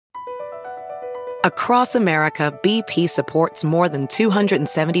Across America, BP supports more than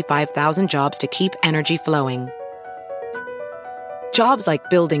 275,000 jobs to keep energy flowing. Jobs like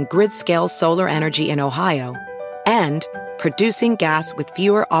building grid-scale solar energy in Ohio and producing gas with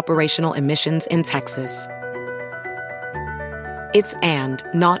fewer operational emissions in Texas. It's and,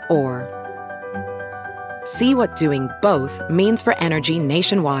 not or. See what doing both means for energy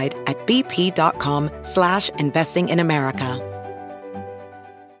nationwide at bp.com/investing in America.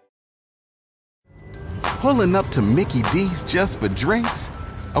 Pulling up to Mickey D's just for drinks?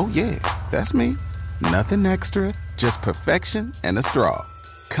 Oh yeah, that's me. Nothing extra, just perfection and a straw.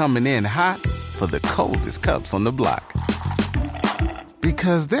 Coming in hot for the coldest cups on the block.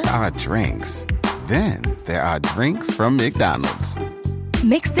 Because there are drinks. Then there are drinks from McDonald's.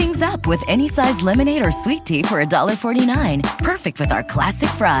 Mix things up with any size lemonade or sweet tea for $1.49. Perfect with our classic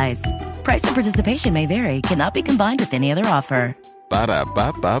fries. Price and participation may vary. Cannot be combined with any other offer.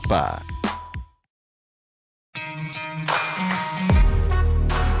 Ba-da-ba-ba-ba.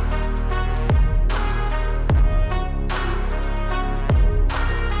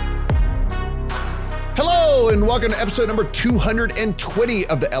 Hello and welcome to episode number 220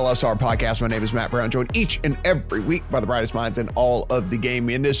 of the LSR podcast. My name is Matt Brown, joined each and every week by the brightest minds in all of the game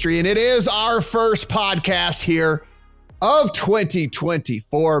industry. And it is our first podcast here of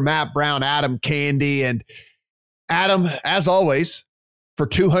 2024. Matt Brown, Adam Candy, and Adam, as always, for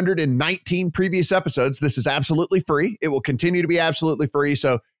 219 previous episodes, this is absolutely free. It will continue to be absolutely free.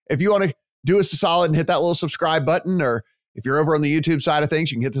 So if you want to do us a solid and hit that little subscribe button, or if you're over on the YouTube side of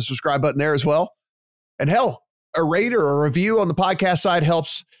things, you can hit the subscribe button there as well. And hell, a rate or a review on the podcast side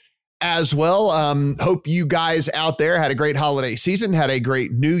helps as well. Hope you guys out there had a great holiday season, had a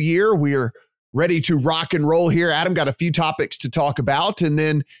great new year. We're ready to rock and roll here. Adam got a few topics to talk about, and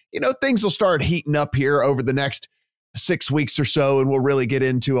then, things will start heating up here over the next 6 weeks or so, and we'll really get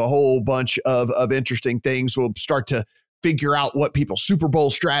into a whole bunch of interesting things. We'll start to figure out what people's Super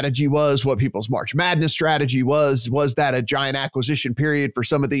Bowl strategy was, what people's March Madness strategy was that a giant acquisition period for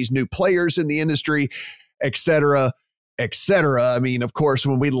some of these new players in the industry, et cetera, et cetera. I mean, of course,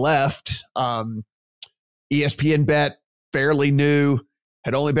 when we left, ESPN Bet, fairly new,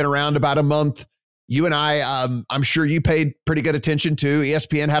 had only been around about a month. You and I, I'm sure you paid pretty good attention to.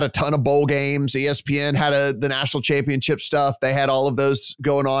 ESPN had a ton of bowl games. ESPN had the national championship stuff. They had all of those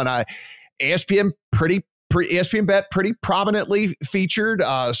going on. ESPN Bet pretty prominently featured,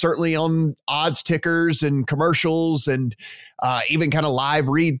 certainly on odds tickers and commercials, and even kind of live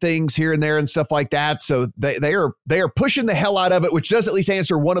read things here and there and stuff like that. So they are pushing the hell out of it, which does at least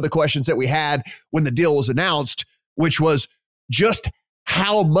answer one of the questions that we had when the deal was announced, which was just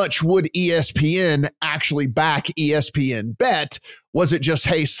how much would ESPN actually back ESPN Bet? Was it just,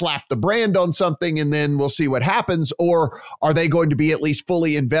 hey, slap the brand on something and then we'll see what happens? Or are they going to be at least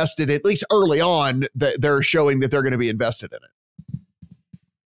fully invested, at least early on, that they're showing that they're going to be invested in it?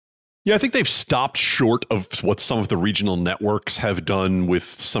 Yeah, I think they've stopped short of what some of the regional networks have done with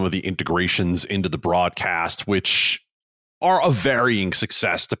some of the integrations into the broadcast, which are of varying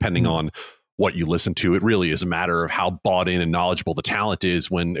success depending on what you listen to. It really is a matter of how bought in and knowledgeable the talent is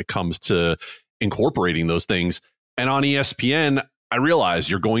when it comes to incorporating those things. And on ESPN, I realize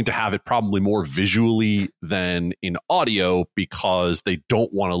you're going to have it probably more visually than in audio because they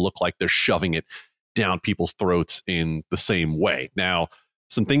don't want to look like they're shoving it down people's throats in the same way. Now,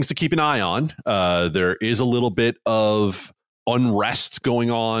 some things to keep an eye on. There is a little bit of unrest going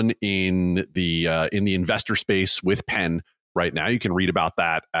on in the investor space with Penn right now. You can read about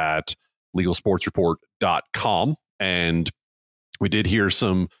that at legalsportsreport.com. And we did hear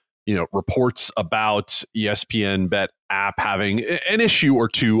some, reports about ESPN Bet app having an issue or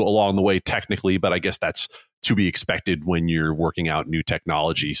two along the way technically, but I guess that's to be expected when you're working out new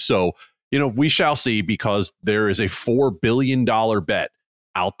technology. So, we shall see, because there is a $4 billion bet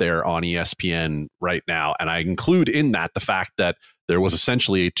out there on ESPN right now. And I include in that the fact that there was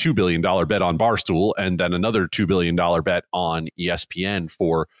essentially a $2 billion bet on Barstool and then another $2 billion bet on ESPN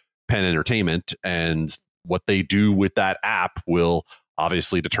for Penn Entertainment, and what they do with that app will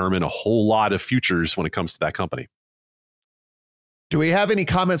obviously determine a whole lot of futures when it comes to that company. Do we have any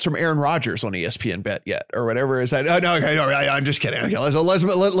comments from Aaron Rodgers on ESPN Bet yet, or whatever is that? Oh, no, okay, no, I'm just kidding. Okay,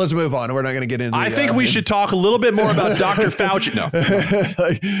 let's move on. We're not going to get into. I think we should talk a little bit more about Dr. Fauci. No,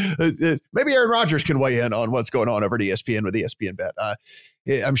 maybe Aaron Rodgers can weigh in on what's going on over at ESPN with ESPN Bet.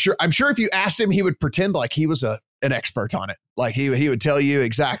 I'm sure if you asked him, he would pretend like he was an expert on it. Like he would tell you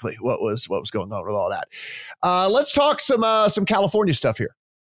exactly what was going on with all that. Let's talk some California stuff here.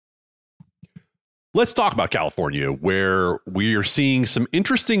 Let's talk about California, where we are seeing some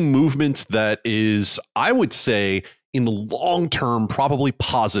interesting movement that is, I would say, in the long term, probably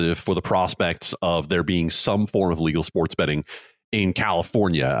positive for the prospects of there being some form of legal sports betting in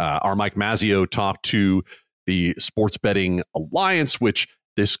California. Our Mike Mazzio talked to the Sports Betting Alliance, which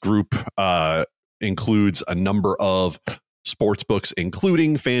this group includes a number of sports books,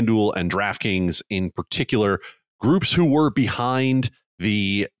 including FanDuel and DraftKings in particular, groups who were behind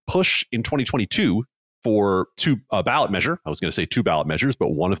the push in 2022 for two ballot measure. I was going to say two ballot measures, but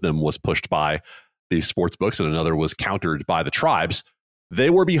one of them was pushed by the sports books and another was countered by the tribes. They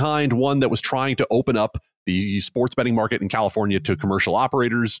were behind one that was trying to open up the sports betting market in California to commercial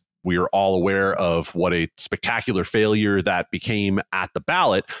operators. We are all aware of what a spectacular failure that became at the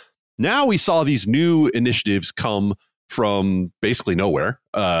ballot. Now we saw these new initiatives come from basically nowhere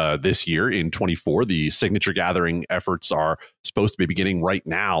this year in 24. The signature gathering efforts are supposed to be beginning right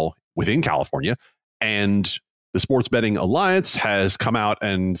now within California. And the Sports Betting Alliance has come out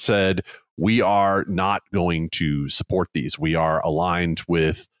and said, we are not going to support these. We are aligned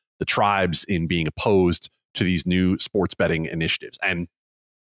with the tribes in being opposed to these new sports betting initiatives. And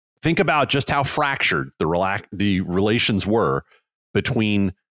think about just how fractured the relations were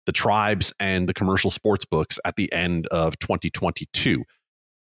between the tribes and the commercial sports books at the end of 2022.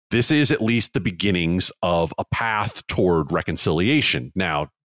 This is at least the beginnings of a path toward reconciliation. Now,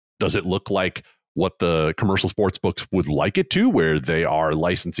 does it look like what the commercial sports books would like it to, where they are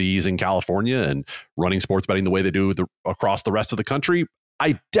licensees in California and running sports betting the way they do across the rest of the country?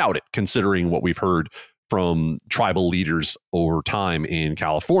 I doubt it, considering what we've heard from tribal leaders over time in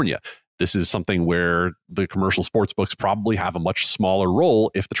California. This is something where the commercial sports books probably have a much smaller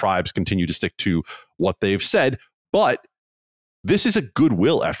role if the tribes continue to stick to what they've said. But this is a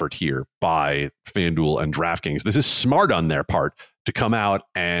goodwill effort here by FanDuel and DraftKings. This is smart on their part to come out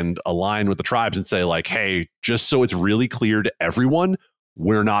and align with the tribes and say, like, hey, just so it's really clear to everyone,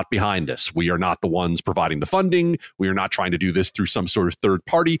 we're not behind this. We are not the ones providing the funding. We are not trying to do this through some sort of third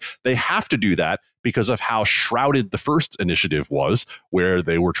party. They have to do that because of how shrouded the first initiative was, where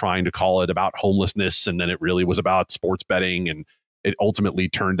they were trying to call it about homelessness, and then it really was about sports betting, and it ultimately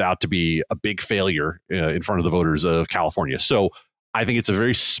turned out to be a big failure in front of the voters of California. So I think it's a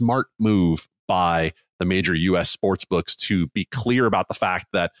very smart move by the major U.S. sports books to be clear about the fact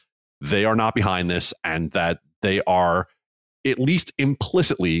that they are not behind this and that they are at least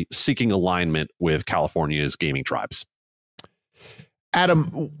implicitly seeking alignment with California's gaming tribes.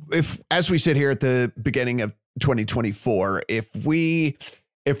 Adam, as we sit here at the beginning of 2024, if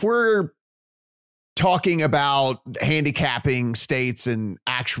we're talking about handicapping states and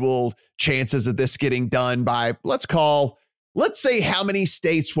actual chances of this getting done by, let's say how many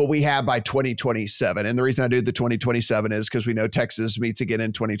states will we have by 2027? And the reason I do the 2027 is because we know Texas meets again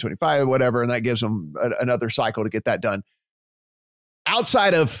in 2025 or whatever, and that gives them another cycle to get that done.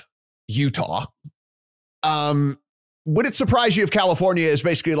 Outside of Utah, would it surprise you if California is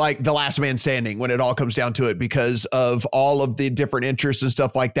basically like the last man standing when it all comes down to it because of all of the different interests and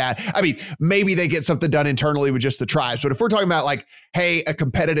stuff like that? I mean, maybe they get something done internally with just the tribes, but if we're talking about like, hey, a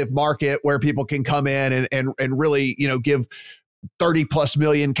competitive market where people can come in and really, give 30 plus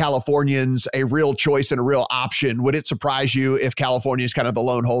million Californians a real choice and a real option, would it surprise you if California is kind of the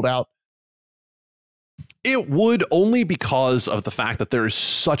lone holdout? It would, only because of the fact that there is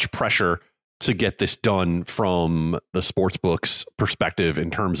such pressure to get this done from the sports books perspective in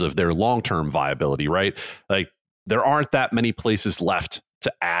terms of their long-term viability, right? Like, there aren't that many places left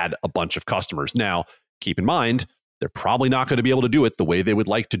to add a bunch of customers. Now, keep in mind, they're probably not going to be able to do it the way they would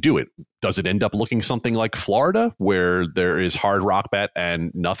like to do it. Does it end up looking something like Florida, where there is Hard Rock Bet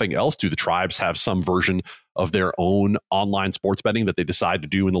and nothing else? Do the tribes have some version of their own online sports betting that they decide to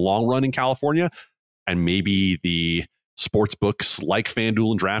do in the long run in California? And maybe the sports books like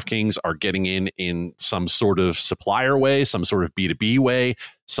FanDuel and DraftKings are getting in some sort of supplier way, some sort of B2B way,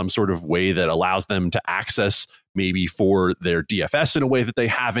 some sort of way that allows them to access maybe for their DFS in a way that they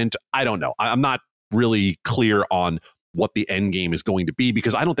haven't. I don't know. I'm not really clear on what the end game is going to be,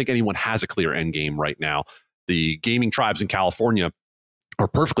 because I don't think anyone has a clear end game right now. The gaming tribes in California are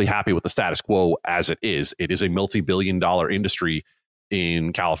perfectly happy with the status quo as it is. It is a multi-billion-dollar industry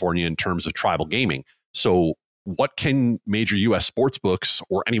in California in terms of tribal gaming. So what can major U.S. sports books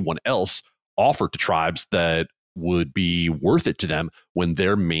or anyone else offer to tribes that would be worth it to them when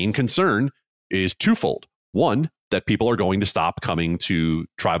their main concern is twofold? One, that people are going to stop coming to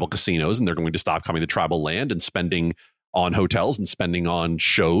tribal casinos and they're going to stop coming to tribal land and spending on hotels and spending on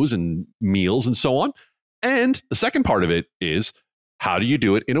shows and meals and so on. And the second part of it is, how do you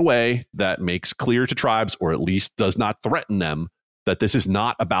do it in a way that makes clear to tribes, or at least does not threaten them, that this is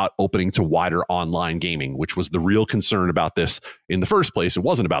not about opening to wider online gaming, which was the real concern about this in the first place. It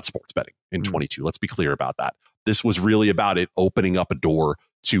wasn't about sports betting in 22. Let's be clear about that. This was really about it opening up a door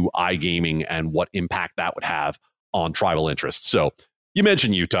to iGaming and what impact that would have on tribal interests. So you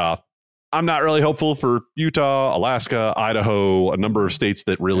mentioned Utah. I'm not really hopeful for Utah, Alaska, Idaho, a number of states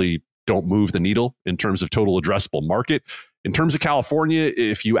that really don't move the needle in terms of total addressable market. In terms of California,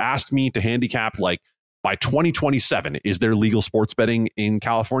 if you asked me to handicap, like, by 2027, is there legal sports betting in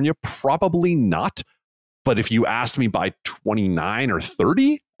California? Probably not. But if you asked me by 29 or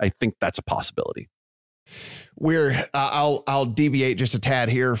 30, I think that's a possibility. I'll deviate just a tad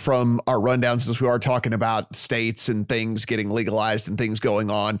here from our rundown, since we are talking about states and things getting legalized and things going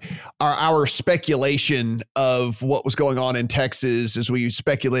on. Our speculation of what was going on in Texas, as we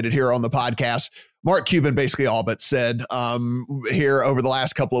speculated here on the podcast, Mark Cuban basically all but said here over the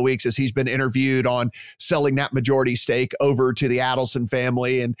last couple of weeks, as he's been interviewed on selling that majority stake over to the Adelson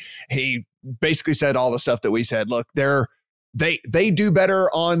family. And he basically said all the stuff that we said. Look, they do better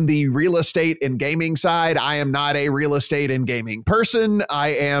on the real estate and gaming side. I am not a real estate and gaming person. I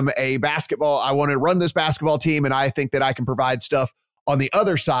am a basketball. I want to run this basketball team, and I think that I can provide stuff on the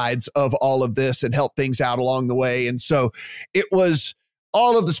other sides of all of this and help things out along the way. And so it was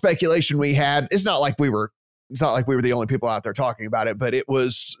all of the speculation we had. It's not like we were the only people out there talking about it, but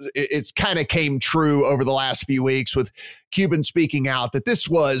it's kind of came true over the last few weeks with Cuban speaking out that this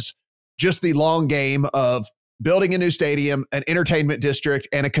was just the long game of building a new stadium, an entertainment district,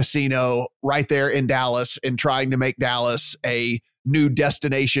 and a casino right there in Dallas, and trying to make Dallas a new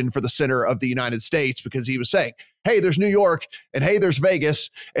destination for the center of the United States, because he was saying, hey, there's New York, and hey, there's Vegas,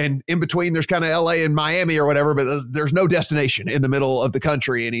 and in between there's kind of LA and Miami or whatever, but there's no destination in the middle of the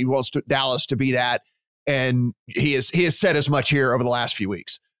country, and he wants Dallas to be that. And he has said as much here over the last few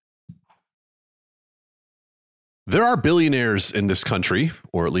weeks. There are billionaires in this country,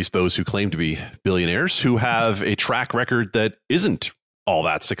 or at least those who claim to be billionaires, who have a track record that isn't all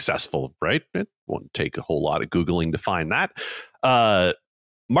that successful, right? It won't take a whole lot of Googling to find that.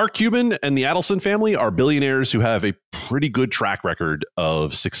 Mark Cuban and the Adelson family are billionaires who have a pretty good track record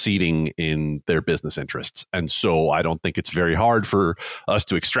of succeeding in their business interests. And so I don't think it's very hard for us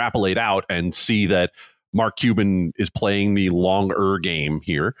to extrapolate out and see that Mark Cuban is playing the longer game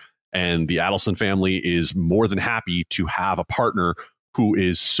here. And the Adelson family is more than happy to have a partner who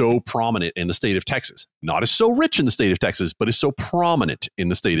is so prominent in the state of Texas, not as so rich in the state of Texas, but is so prominent in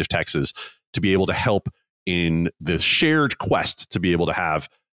the state of Texas, to be able to help in the shared quest to be able to have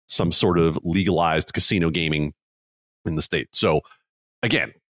some sort of legalized casino gaming in the state. So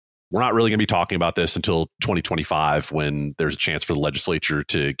again, we're not really going to be talking about this until 2025, when there's a chance for the legislature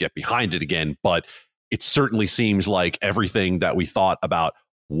to get behind it again. But it certainly seems like everything that we thought about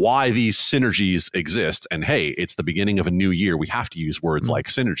why these synergies exist. And hey, it's the beginning of a new year. We have to use words like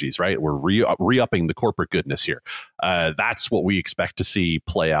synergies, right? We're re-upping the corporate goodness here. That's what we expect to see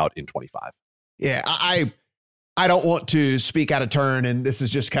play out in 25. Yeah, I don't want to speak out of turn, and this is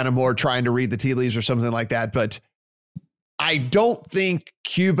just kind of more trying to read the tea leaves or something like that, but I don't think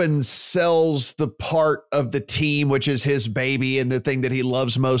Cuban sells the part of the team, which is his baby and the thing that he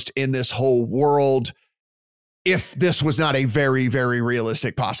loves most in this whole world, if this was not a very, very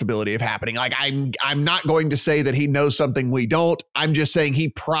realistic possibility of happening. Like, I'm not going to say that he knows something we don't. I'm just saying he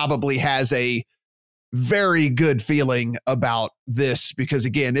probably has a very good feeling about this, because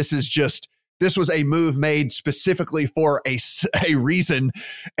again, this was a move made specifically for a reason,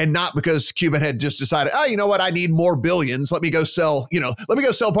 and not because Cuban had just decided, oh, you know what? I need more billions. Let me go sell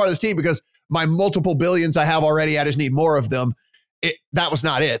part of this team because my multiple billions I have already. I just need more of them. That was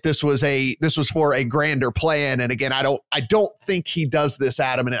not it. This was for a grander plan. And again, I don't think he does this,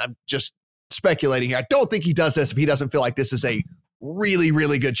 Adam, and I'm just speculating here. I don't think he does this if he doesn't feel like this is a really,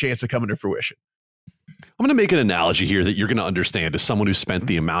 really good chance of coming to fruition. I'm going to make an analogy here that you're going to understand as someone who spent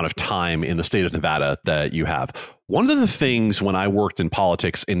the amount of time in the state of Nevada that you have. One of the things when I worked in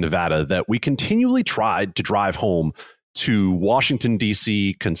politics in Nevada that we continually tried to drive home to Washington,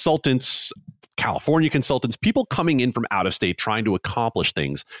 D.C. consultants, California consultants, people coming in from out of state trying to accomplish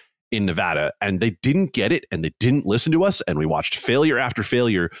things in Nevada, and they didn't get it and they didn't listen to us, and we watched failure after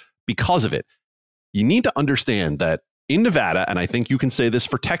failure because of it. You need to understand that in Nevada, and I think you can say this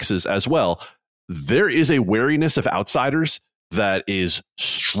for Texas as well, there is a wariness of outsiders that is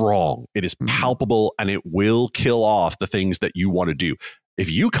strong. It is palpable, and it will kill off the things that you want to do.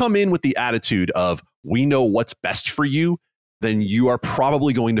 If you come in with the attitude of, we know what's best for you, then you are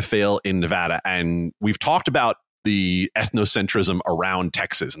probably going to fail in Nevada. And we've talked about the ethnocentrism around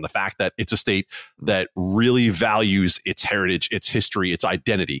Texas and the fact that it's a state that really values its heritage, its history, its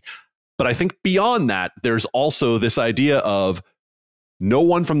identity. But I think beyond that, there's also this idea of no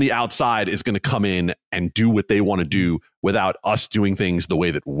one from the outside is going to come in and do what they want to do without us doing things the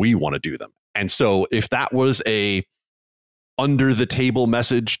way that we want to do them. And so if that was a under the table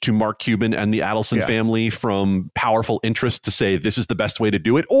message to Mark Cuban and the Adelson family from powerful interests to say this is the best way to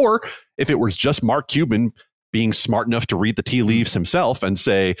do it, or if it was just Mark Cuban being smart enough to read the tea leaves himself and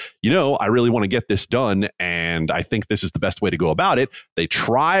say, I really want to get this done, and I think this is the best way to go about it. They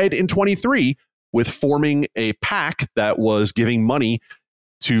tried in 23 with forming a PAC that was giving money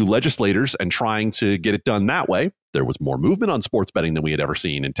to legislators and trying to get it done that way. There was more movement on sports betting than we had ever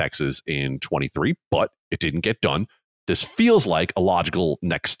seen in Texas in 23, but it didn't get done. This feels like a logical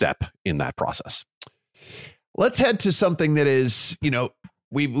next step in that process. Let's head to something that is,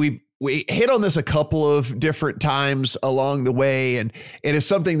 we hit on this a couple of different times along the way, and it is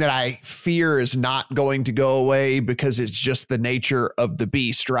something that I fear is not going to go away because it's just the nature of the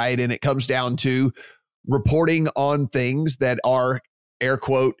beast, right? And it comes down to reporting on things that are air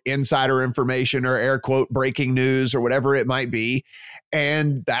quote insider information or air quote breaking news or whatever it might be,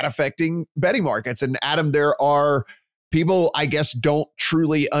 and that affecting betting markets. And Adam, there are people, I guess, don't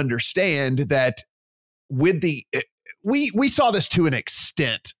truly understand that with we saw this to an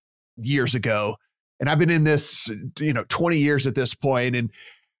extent years ago, and I've been in this 20 years at this point, and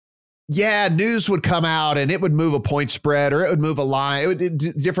news would come out and it would move a point spread or it would move a line. It would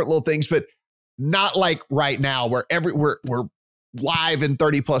do different little things, but not like right now where we're live in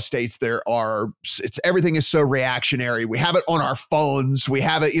 30 plus states. Everything is so reactionary. We have it on our phones. We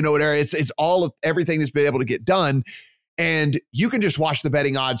have it, it's all of everything that's been able to get done. And you can just watch the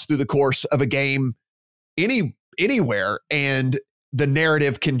betting odds through the course of a game anywhere, and the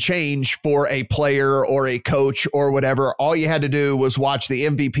narrative can change for a player or a coach or whatever. All you had to do was watch the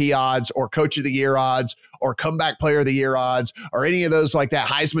MVP odds or coach of the year odds or comeback player of the year odds or any of those like that,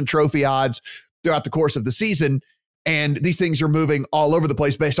 Heisman Trophy odds throughout the course of the season. And these things are moving all over the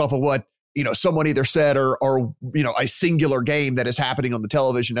place based off of what, someone either said or a singular game that is happening on the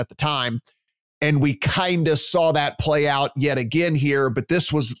television at the time. And we kind of saw that play out yet again here, but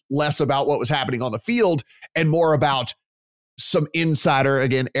this was less about what was happening on the field and more about some insider,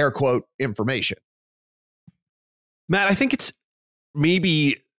 again, air quote, information. Matt, I think it's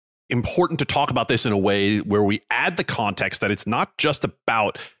maybe important to talk about this in a way where we add the context that it's not just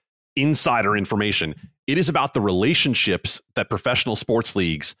about insider information. It is about the relationships that professional sports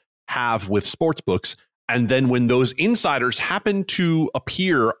leagues have with sports books. And then when those insiders happen to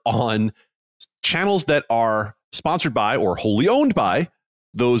appear on channels that are sponsored by or wholly owned by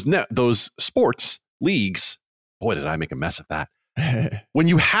those sports leagues, boy, did I make a mess of that. When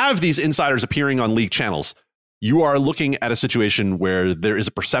you have these insiders appearing on league channels, you are looking at a situation where there is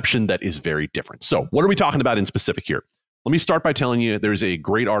a perception that is very different. So what are we talking about in specific here? Let me start by telling you there's a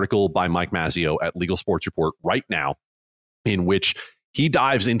great article by Mike Mazzio at Legal Sports Report right now in which he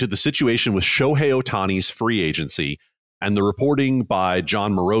dives into the situation with Shohei Ohtani's free agency and the reporting by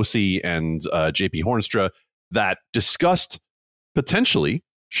John Morosi and JP Hornstra that discussed potentially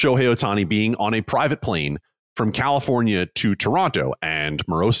Shohei Ohtani being on a private plane from California to Toronto. And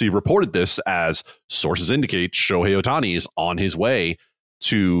Morosi reported this as sources indicate Shohei Ohtani is on his way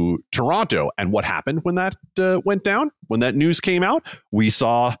to Toronto. And what happened when that went down? When that news came out, we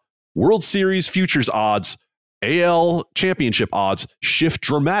saw World Series futures odds, AL championship odds shift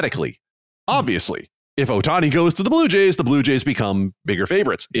dramatically. Obviously, if Ohtani goes to the Blue Jays become bigger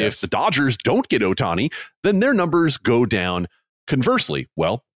favorites. Yes. If the Dodgers don't get Ohtani, then their numbers go down. Conversely,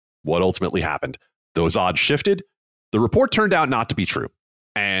 well, what ultimately happened? Those odds shifted. The report turned out not to be true.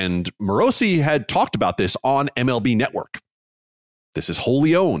 And Morosi had talked about this on MLB Network. This is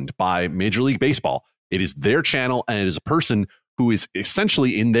wholly owned by Major League Baseball. It is their channel, and it is a person who is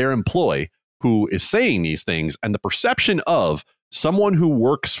essentially in their employ who is saying these things. And the perception of someone who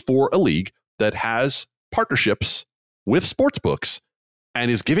works for a league that has partnerships with sportsbooks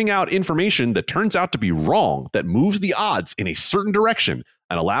and is giving out information that turns out to be wrong, that moves the odds in a certain direction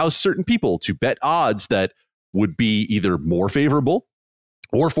and allows certain people to bet odds that would be either more favorable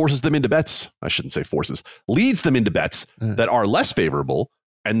or forces them into bets. I shouldn't say forces, leads them into bets that are less favorable.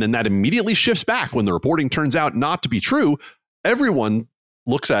 And then that immediately shifts back when the reporting turns out not to be true. Everyone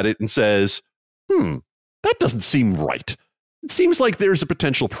looks at it and says, that doesn't seem right. It seems like there's a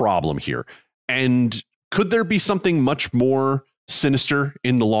potential problem here. And could there be something much more sinister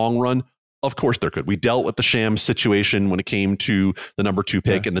in the long run? Of course there could. We dealt with the Shams situation when it came to the number 2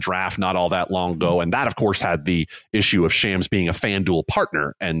 pick in the draft not all that long ago. And that, of course, had the issue of Shams being a FanDuel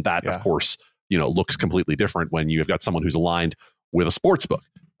partner. And that, of course, looks completely different when you've got someone who's aligned with a sports book.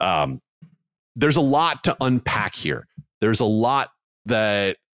 There's a lot to unpack here. There's a lot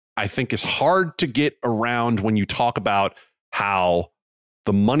that I think is hard to get around when you talk about how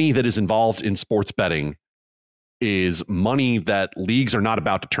the money that is involved in sports betting is money that leagues are not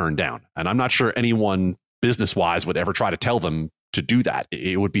about to turn down. And I'm not sure anyone business-wise would ever try to tell them to do that.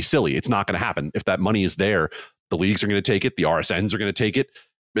 It would be silly. It's not going to happen. If that money is there, the leagues are going to take it. The RSNs are going to take it.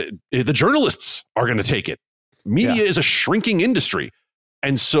 The journalists are going to take it. Media is a shrinking industry.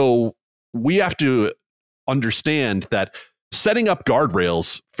 And so we have to understand that setting up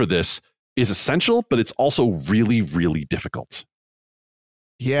guardrails for this is essential, but it's also really, really difficult.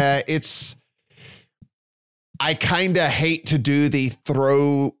 Yeah, I kind of hate to do the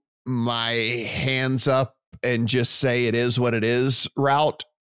throw my hands up and just say it is what it is route,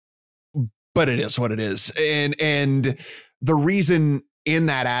 but it is what it is. And the reason in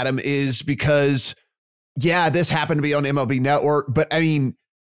that, Adam, is because, yeah, this happened to be on MLB Network, but I mean,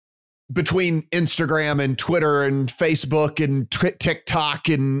 between Instagram and Twitter and Facebook and TikTok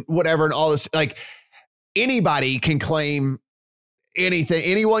and whatever and all this, like, anybody can claim anything.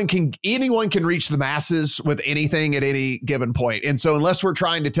 Anyone can reach the masses with anything at any given point. And so unless we're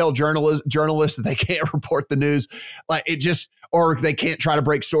trying to tell journalists that they can't report the news, like, it just, or they can't try to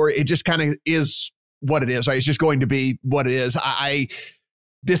break story, it just kind of is what it is. Right? It's just going to be what it is.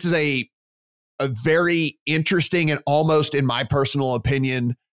 This is a very interesting and almost, in my personal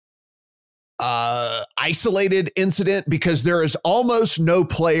opinion, isolated incident, because there is almost no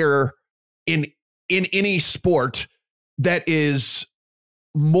player in any sport that is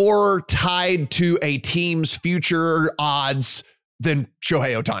more tied to a team's future odds than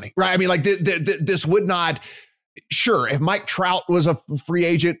Shohei Ohtani, right? I mean, like, this would not, sure, if Mike Trout was a free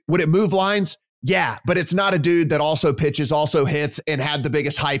agent, would it move lines? Yeah, but it's not a dude that also pitches, also hits, and had the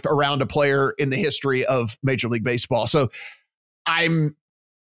biggest hype around a player in the history of Major League Baseball. So I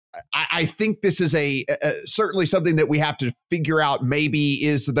think this is certainly something that we have to figure out. Maybe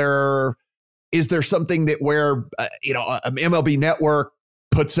is there something that where an MLB Network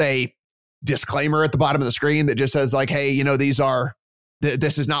puts a disclaimer at the bottom of the screen that just says, like, hey,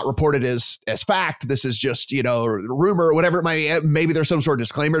 this is not reported as fact. This is just, rumor or whatever it might be. Maybe there's some sort of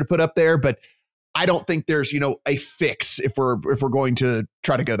disclaimer to put up there, but I don't think there's, a fix if we're going to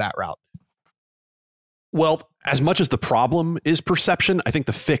try to go that route. Well, as much as the problem is perception, I think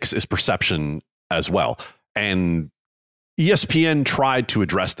the fix is perception as well. And ESPN tried to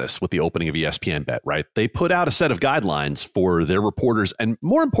address this with the opening of ESPN Bet, right? They put out a set of guidelines for their reporters and,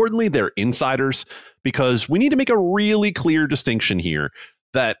 more importantly, their insiders, because we need to make a really clear distinction here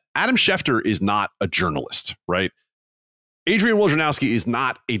that Adam Schefter is not a journalist, right? Adrian Wojnarowski is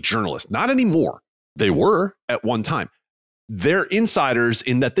not a journalist, not anymore. They were at one time. They're insiders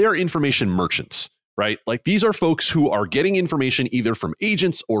in that they're information merchants, right? Like, these are folks who are getting information either from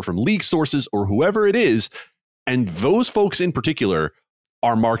agents or from league sources or whoever it is. And those folks in particular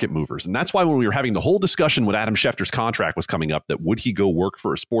are market movers. And that's why when we were having the whole discussion when Adam Schefter's contract was coming up, that would he go work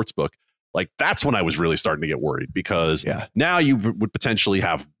for a sports book? Like, that's when I was really starting to get worried, because now you would potentially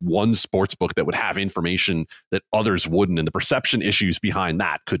have one sports book that would have information that others wouldn't. And the perception issues behind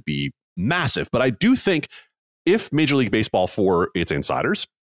that could be massive. But I do think if Major League Baseball, for its insiders,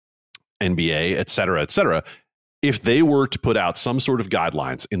 NBA, et cetera, if they were to put out some sort of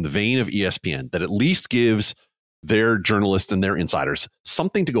guidelines in the vein of ESPN that at least gives their journalists and their insiders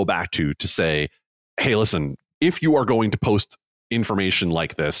something to go back to say, hey, listen, if you are going to post information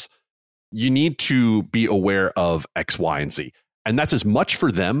like this, you need to be aware of X, Y, and Z. And that's as much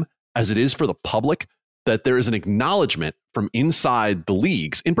for them as it is for the public, that there is an acknowledgement from inside the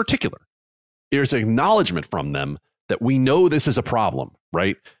leagues in particular. There's an acknowledgement from them that we know this is a problem,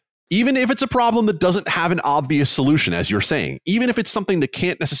 right? Even if it's a problem that doesn't have an obvious solution, as you're saying, even if it's something that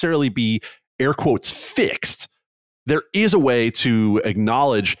can't necessarily be, air quotes, fixed, there is a way to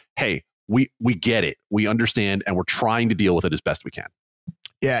acknowledge, hey, we get it, we understand, and we're trying to deal with it as best we can.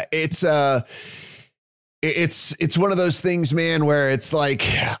 Yeah, it's one of those things, man, where it's like,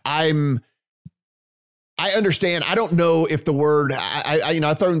 I understand. I don't know if the word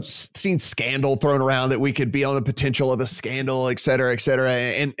I've seen scandal thrown around, that we could be on the potential of a scandal, et cetera, et cetera.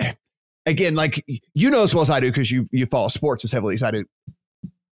 And again, like, as well as I do, because you follow sports as heavily as I do.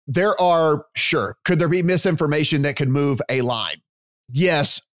 Could there be misinformation that could move a line?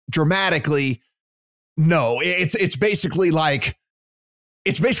 Yes. Dramatically. No, it's basically like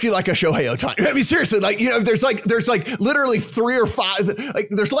a Shohei Ohtani. I mean, seriously, like, there's literally 3 or 5, like,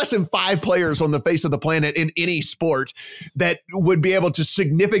 there's less than 5 players on the face of the planet in any sport that would be able to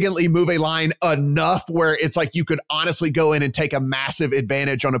significantly move a line enough where it's like you could honestly go in and take a massive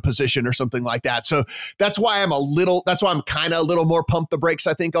advantage on a position or something like that. So that's why I'm kind of a little more pump the brakes,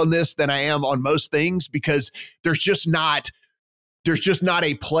 I think, on this than I am on most things, because there's just not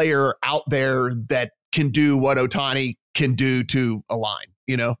a player out there that can do what Ohtani can do to a line,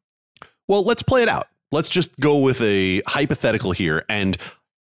 Well, let's play it out. let's just go with a hypothetical here. And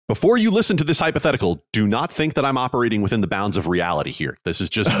before you listen to this hypothetical, do not think that I'm operating within the bounds of reality here. This is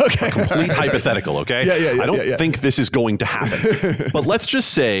just a complete hypothetical, okay? I don't think this is going to happen. But let's just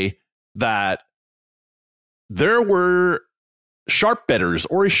say that there were sharp bettors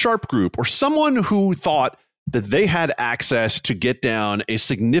or a sharp group or someone who thought that they had access to get down a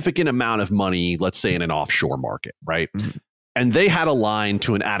significant amount of money, let's say in an offshore market, right? Mm-hmm. And they had a line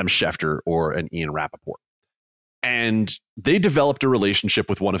to an Adam Schefter or an Ian Rappaport. And they developed a relationship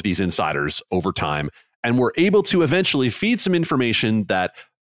with one of these insiders over time and were able to eventually feed some information that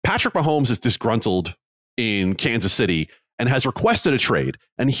Patrick Mahomes is disgruntled in Kansas City and has requested a trade.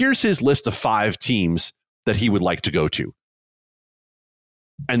 And here's his list of 5 teams that he would like to go to.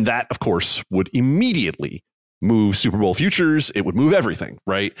 And that, of course, would immediately move Super Bowl futures. It would move everything,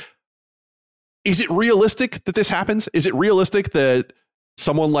 right? Is it realistic that this happens? Is it realistic that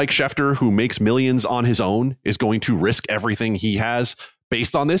someone like Schefter, who makes millions on his own, is going to risk everything he has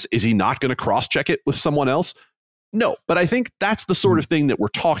based on this? Is he not going to cross-check it with someone else? No, but I think that's the sort of thing that we're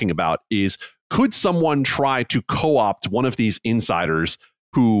talking about is, could someone try to co-opt one of these insiders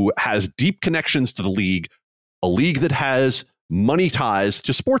who has deep connections to the league, a league that has money ties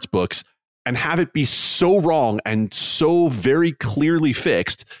to sports books, and have it be so wrong and so very clearly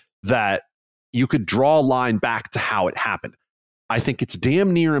fixed that you could draw a line back to how it happened? I think it's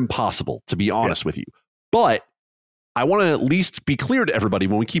damn near impossible, to be honest with you. But I want to at least be clear to everybody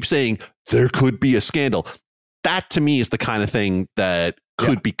when we keep saying there could be a scandal. That to me is the kind of thing that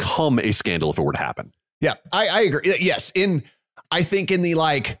could become a scandal if it were to happen. Yeah, I agree. Yes. I think in the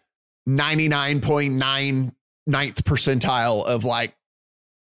like 99.99th percentile of like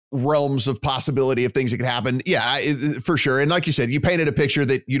realms of possibility of things that could happen. Yeah, for sure. And like you said, you painted a picture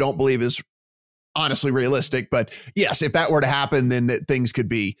that you don't believe is honestly realistic, but yes, if that were to happen, then things could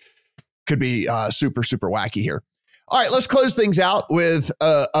be super, super wacky here. All right, let's close things out with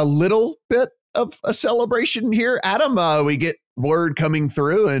a little bit of a celebration here. Adam, we get word coming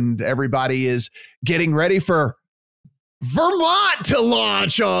through and everybody is getting ready for Vermont to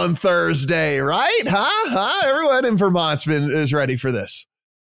launch on Thursday, right? Huh? Everyone in Vermont's is ready for this.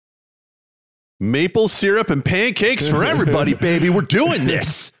 Maple syrup and pancakes for everybody, baby. We're doing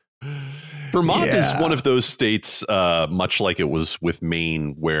this. Vermont is one of those states, much like it was with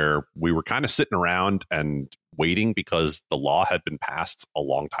Maine, where we were kind of sitting around and waiting because the law had been passed a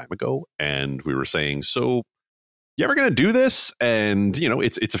long time ago. And we were saying, so you ever going to do this? And, you know,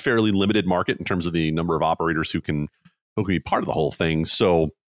 it's a fairly limited market in terms of the number of operators who can be part of the whole thing. So,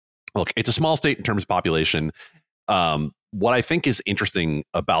 look, it's a small state in terms of population. What I think is interesting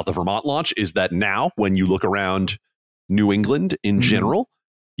about the Vermont launch is that now when you look around New England in general,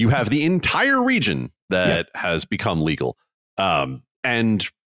 you have the entire region that has become legal. And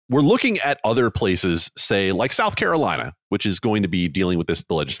we're looking at other places, say like South Carolina, which is going to be dealing with this at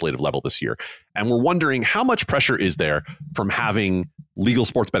the legislative level this year. And we're wondering how much pressure is there from having legal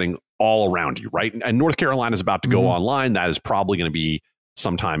sports betting all around you, right? And North Carolina is about to go online. That is probably going to be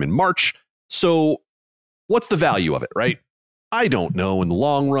sometime in March. So what's the value of it, right? I don't know in the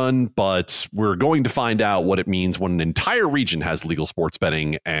long run, but we're going to find out what it means when an entire region has legal sports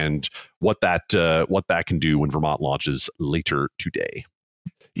betting and what that can do when Vermont launches later today.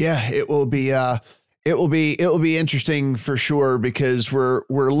 Yeah, it will be interesting for sure, because we're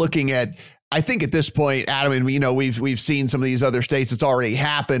looking at, I think at this point, Adam, and you know, we've seen some of these other states, it's already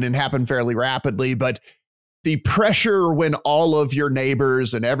happened fairly rapidly, but the pressure when all of your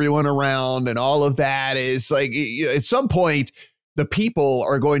neighbors and everyone around and all of that is like, at some point, the people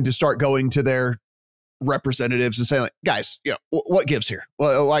are going to start going to their representatives and saying, like, guys, you know, what gives here?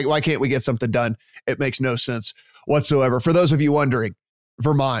 Well, why can't we get something done? It makes no sense whatsoever. For those of you wondering,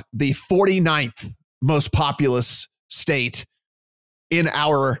 Vermont, the 49th most populous state in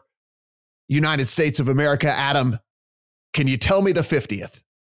our United States of America. Adam, can you tell me the 50th?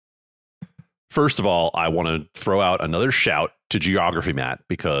 First of all, I want to throw out another shout to Geography Matt,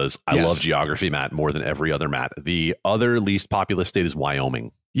 because I love Geography Matt more than every other Matt. The other least populous state is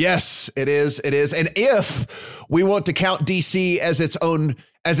Wyoming. Yes, it is. It is. And if we want to count DC as its own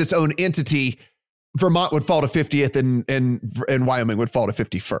entity, Vermont would fall to 50th and Wyoming would fall to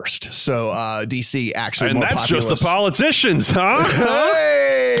 51st. So DC actually, and more that's populous. Just the politicians, huh?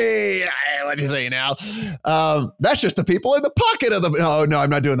 Hey, what'd you say now? That's just the people in the pocket of the. Oh no, I'm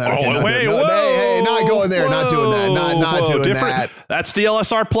not doing that. Okay, wait, hey, not going there. Not doing that. Not doing different. That. That's the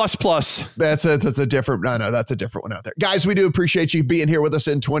LSR plus. That's a different. No, that's a different one out there, guys. We do appreciate you being here with us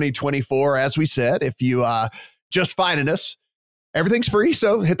in 2024. As we said, if you just finding us, Everything's free,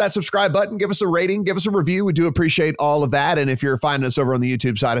 so hit that subscribe button, give us a rating, give us a review. We do appreciate all of that. And if you're finding us over on the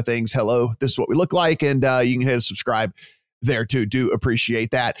YouTube side of things, hello, this is what we look like, and you can hit subscribe there too. Do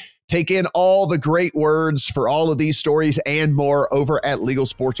appreciate that. Take in all the great words for all of these stories and more over at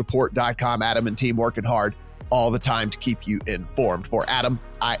LegalSportsReport.com. Adam and team working hard all the time to keep you informed. For Adam,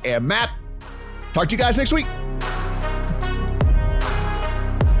 I am Matt. Talk to you guys next week.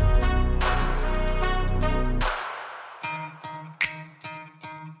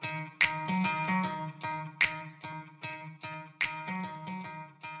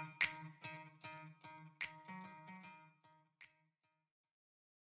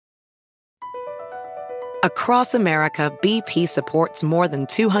 Across America, BP supports more than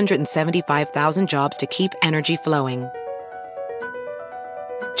 275,000 jobs to keep energy flowing.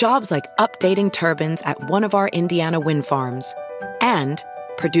 Jobs like updating turbines at one of our Indiana wind farms and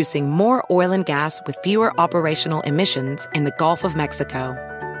producing more oil and gas with fewer operational emissions in the Gulf of Mexico.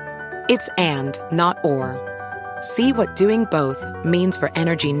 It's and, not or. See what doing both means for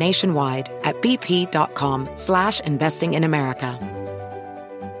energy nationwide at bp.com/investing in America.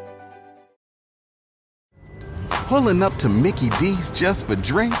 Pulling up to Mickey D's just for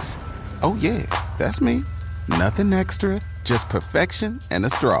drinks? Oh yeah, that's me. Nothing extra, just perfection and a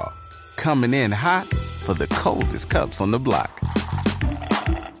straw. Coming in hot for the coldest cups on the block.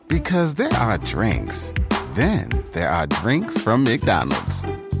 Because there are drinks. Then there are drinks from McDonald's.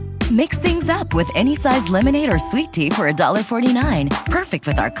 Mix things up with any size lemonade or sweet tea for $1.49. Perfect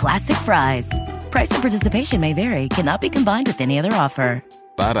with our classic fries. Price and participation may vary. Cannot be combined with any other offer.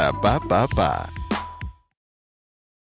 Ba-da-ba-ba-ba.